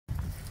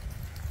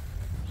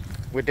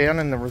We're down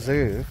in the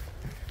reserve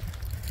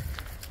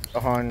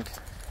behind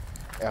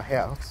our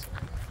house,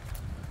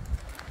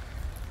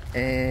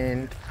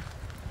 and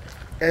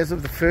as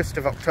of the 1st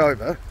of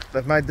October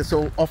they've made this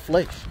all off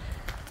leash.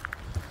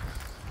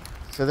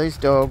 So these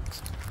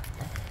dogs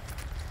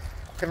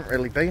haven't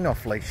really been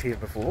off leash here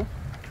before.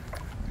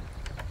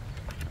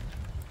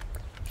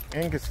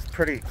 Angus is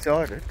pretty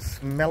excited,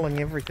 smelling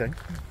everything.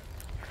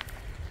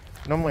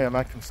 Normally I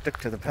make him stick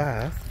to the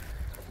path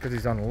because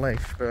he's on a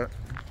leash, but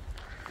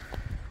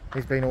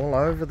he's been all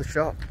over the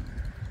shop.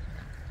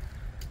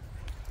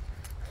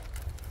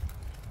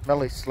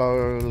 Millie's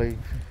slowly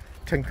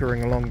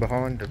tinkering along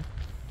behind him.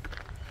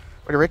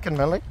 What do you reckon,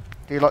 Millie?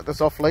 Do you like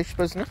this off-leash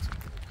business?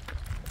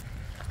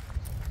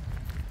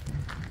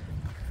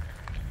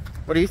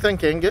 What do you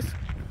think, Angus?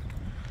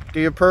 Do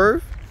you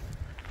approve?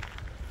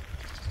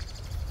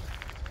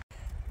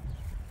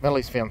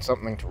 Millie's found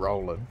something to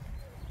roll in.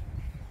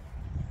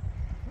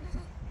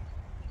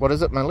 What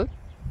is it, Millie?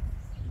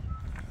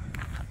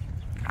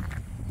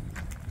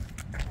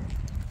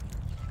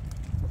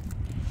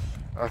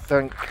 I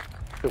think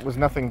it was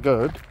nothing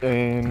good,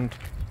 and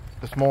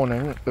this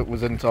morning it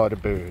was inside a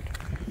bird.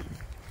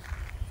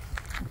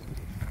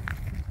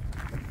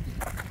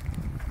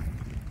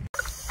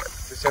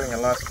 Just having a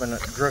last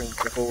minute drink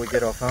before we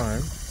get off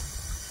home.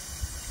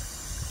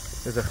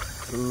 There's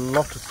a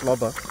lot of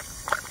slobber.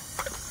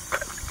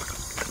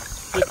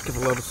 Heck of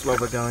a lot of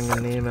slobber going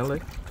in there,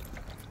 Millie.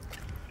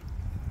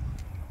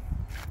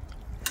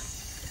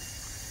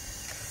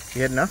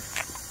 You had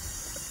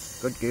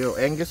enough? Good girl.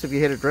 Angus, have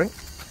you had a drink?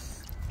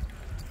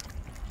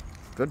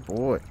 Good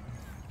boy.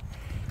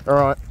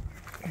 Alright.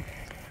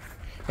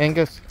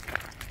 Angus,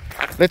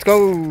 let's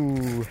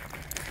go!